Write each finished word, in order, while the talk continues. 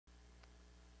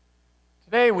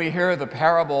Today we hear the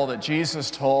parable that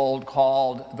Jesus told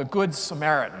called the Good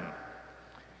Samaritan.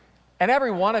 And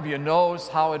every one of you knows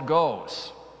how it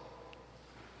goes.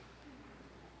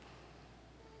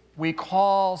 We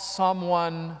call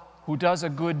someone who does a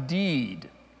good deed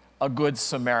a good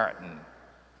Samaritan.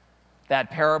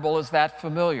 That parable is that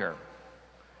familiar.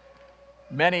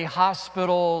 Many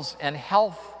hospitals and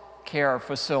health care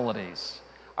facilities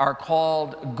are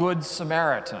called Good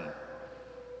Samaritan.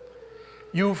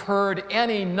 You've heard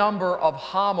any number of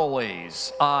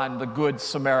homilies on the Good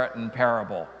Samaritan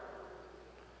parable,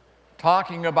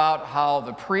 talking about how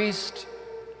the priest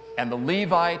and the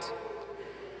Levite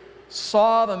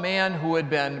saw the man who had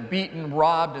been beaten,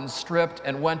 robbed, and stripped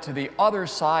and went to the other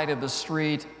side of the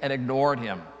street and ignored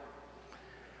him.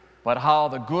 But how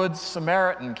the Good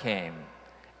Samaritan came,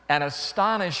 and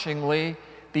astonishingly,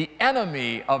 the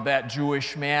enemy of that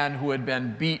Jewish man who had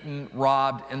been beaten,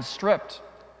 robbed, and stripped.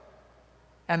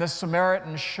 And the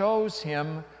Samaritan shows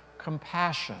him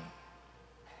compassion.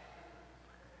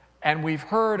 And we've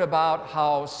heard about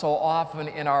how so often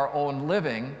in our own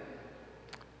living,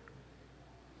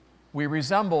 we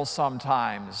resemble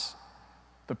sometimes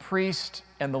the priest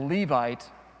and the Levite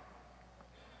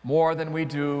more than we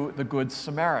do the Good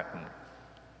Samaritan.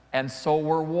 And so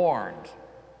we're warned.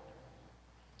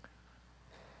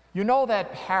 You know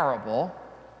that parable,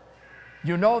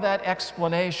 you know that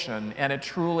explanation, and it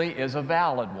truly is a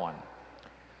valid one.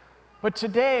 But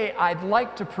today I'd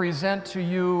like to present to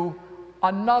you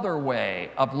another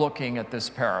way of looking at this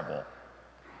parable.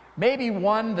 Maybe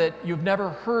one that you've never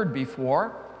heard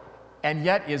before, and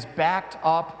yet is backed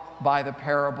up by the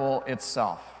parable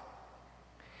itself.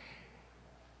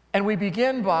 And we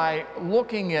begin by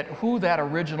looking at who that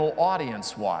original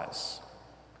audience was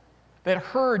that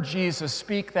heard Jesus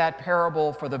speak that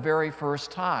parable for the very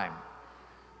first time.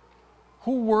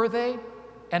 Who were they,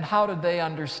 and how did they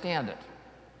understand it?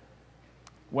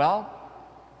 Well,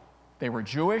 they were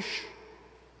Jewish,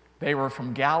 they were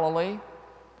from Galilee,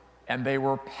 and they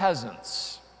were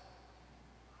peasants.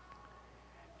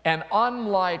 And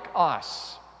unlike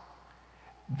us,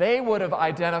 they would have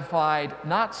identified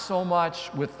not so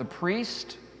much with the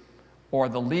priest or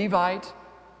the Levite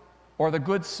or the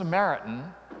Good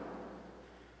Samaritan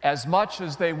as much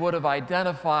as they would have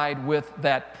identified with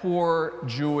that poor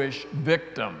Jewish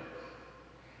victim.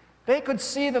 They could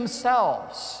see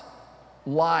themselves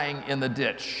lying in the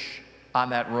ditch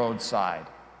on that roadside.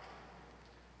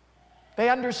 They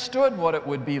understood what it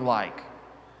would be like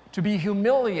to be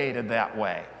humiliated that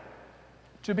way,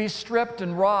 to be stripped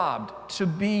and robbed, to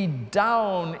be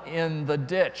down in the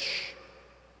ditch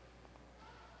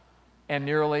and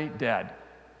nearly dead.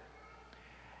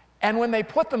 And when they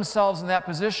put themselves in that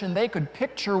position, they could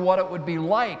picture what it would be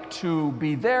like to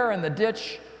be there in the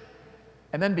ditch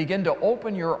and then begin to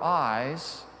open your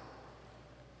eyes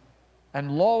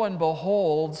and lo and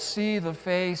behold, see the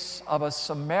face of a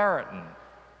Samaritan,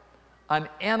 an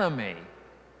enemy,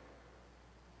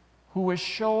 who is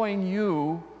showing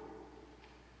you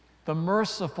the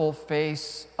merciful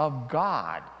face of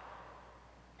God,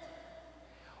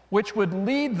 which would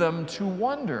lead them to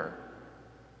wonder,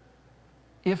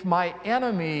 if my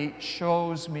enemy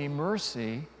shows me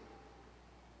mercy,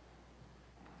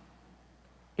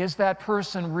 is that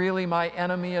person really my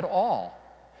enemy at all?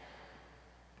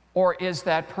 Or is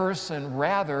that person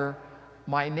rather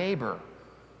my neighbor?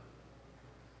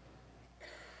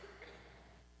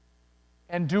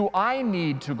 And do I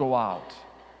need to go out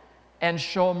and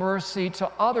show mercy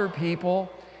to other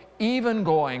people, even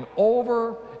going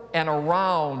over and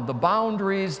around the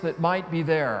boundaries that might be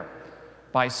there,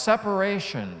 by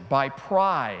separation, by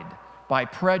pride, by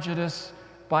prejudice,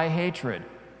 by hatred?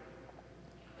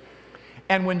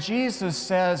 And when Jesus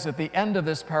says at the end of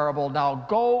this parable, now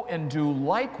go and do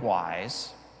likewise,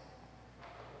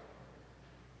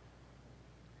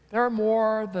 they're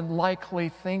more than likely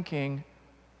thinking,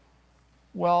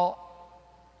 well,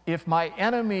 if my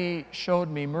enemy showed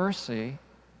me mercy,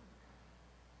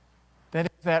 then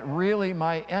is that really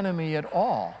my enemy at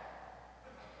all?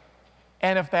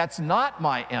 And if that's not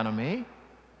my enemy,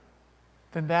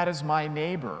 then that is my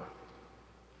neighbor.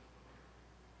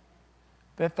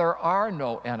 That there are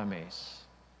no enemies.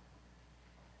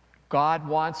 God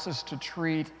wants us to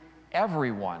treat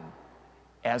everyone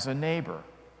as a neighbor.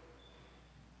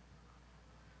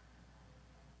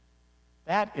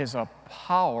 That is a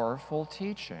powerful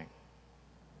teaching.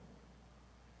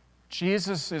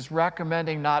 Jesus is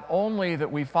recommending not only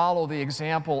that we follow the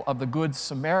example of the Good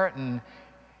Samaritan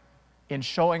in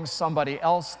showing somebody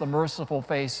else the merciful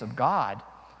face of God,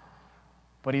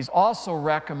 but he's also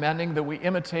recommending that we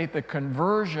imitate the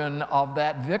conversion of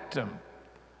that victim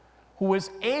who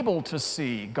was able to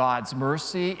see God's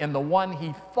mercy in the one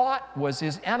he thought was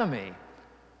his enemy,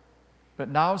 but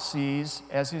now sees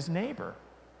as his neighbor.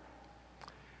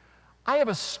 I have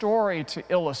a story to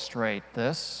illustrate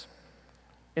this.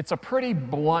 It's a pretty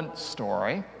blunt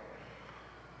story,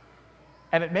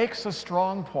 and it makes a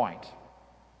strong point.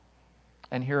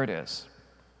 And here it is.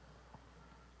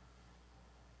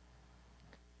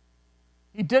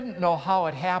 He didn't know how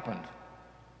it happened.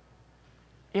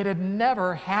 It had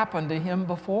never happened to him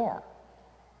before.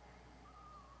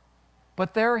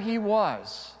 But there he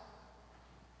was,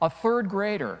 a third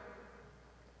grader,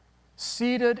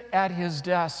 seated at his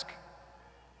desk,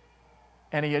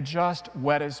 and he had just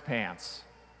wet his pants.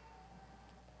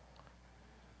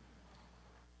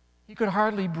 He could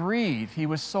hardly breathe. He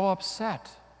was so upset.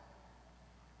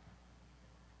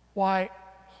 Why,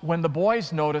 when the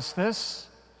boys notice this,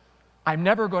 I'm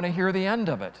never going to hear the end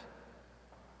of it.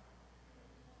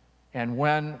 And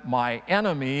when my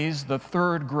enemies, the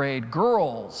third grade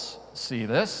girls, see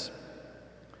this,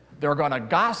 they're going to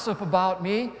gossip about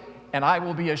me, and I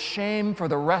will be ashamed for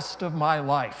the rest of my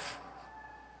life.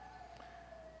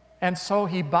 And so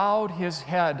he bowed his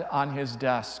head on his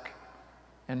desk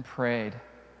and prayed,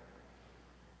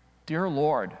 Dear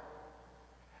Lord,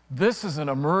 this is an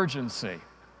emergency.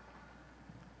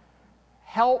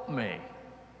 Help me.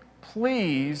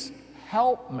 Please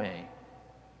help me.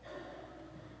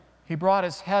 He brought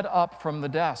his head up from the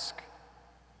desk,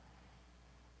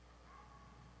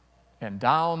 and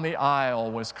down the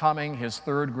aisle was coming his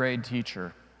third grade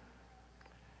teacher.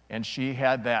 And she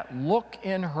had that look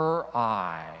in her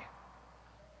eye,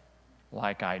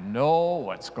 like, I know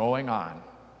what's going on.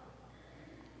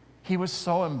 He was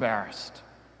so embarrassed.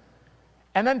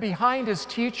 And then behind his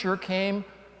teacher came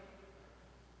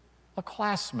a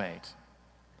classmate,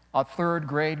 a third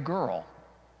grade girl.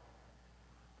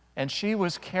 And she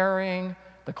was carrying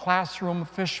the classroom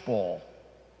fishbowl,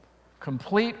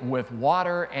 complete with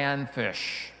water and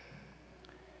fish.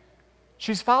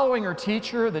 She's following her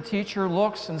teacher. The teacher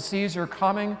looks and sees her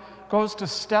coming, goes to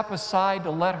step aside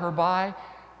to let her by,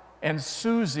 and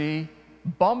Susie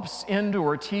bumps into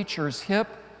her teacher's hip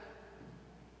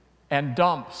and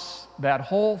dumps that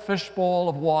whole fishbowl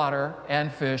of water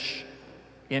and fish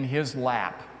in his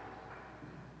lap.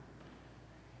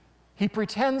 He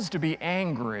pretends to be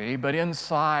angry, but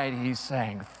inside he's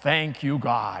saying, Thank you,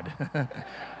 God.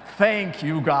 Thank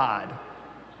you, God.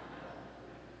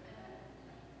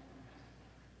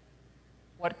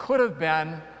 What could have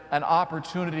been an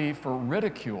opportunity for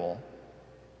ridicule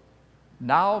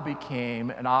now became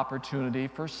an opportunity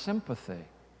for sympathy.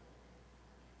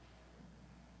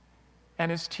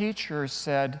 And his teacher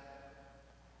said,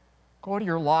 Go to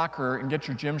your locker and get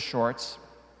your gym shorts.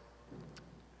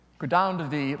 Go down to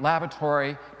the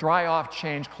lavatory, dry off,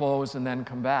 change clothes, and then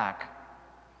come back.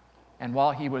 And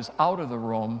while he was out of the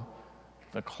room,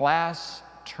 the class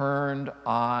turned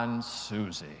on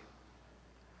Susie.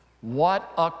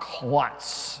 What a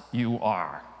klutz you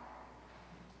are.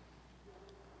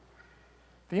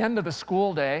 At the end of the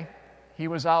school day, he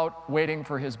was out waiting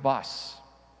for his bus.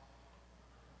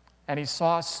 And he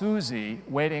saw Susie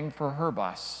waiting for her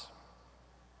bus.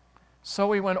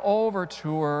 So he went over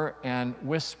to her and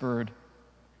whispered,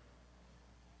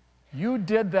 You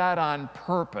did that on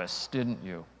purpose, didn't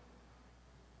you?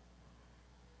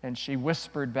 And she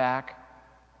whispered back,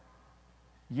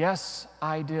 Yes,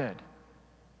 I did.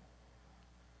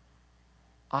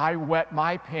 I wet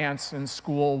my pants in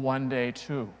school one day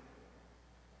too.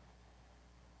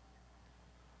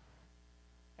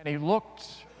 And he looked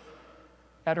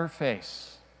at her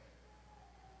face,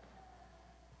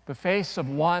 the face of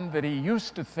one that he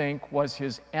used to think was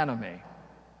his enemy.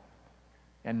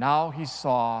 And now he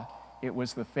saw it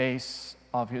was the face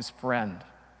of his friend.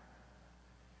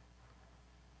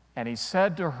 And he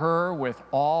said to her with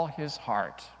all his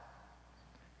heart,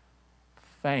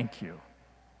 Thank you.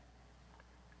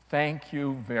 Thank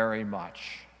you very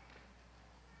much.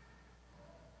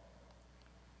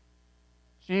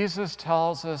 Jesus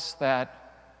tells us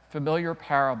that familiar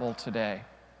parable today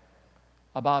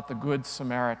about the Good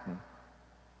Samaritan.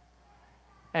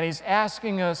 And he's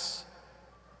asking us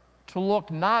to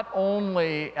look not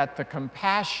only at the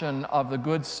compassion of the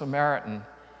Good Samaritan,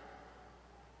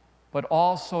 but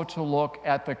also to look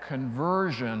at the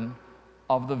conversion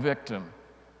of the victim,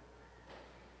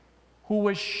 who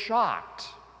was shocked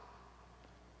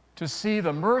to see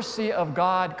the mercy of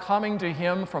God coming to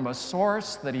him from a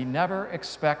source that he never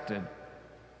expected,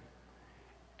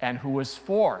 and who was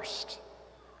forced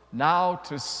now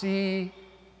to see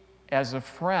as a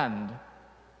friend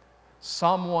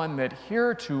someone that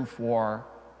heretofore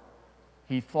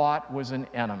he thought was an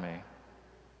enemy.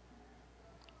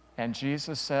 And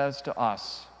Jesus says to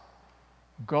us,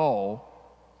 go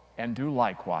and do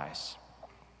likewise.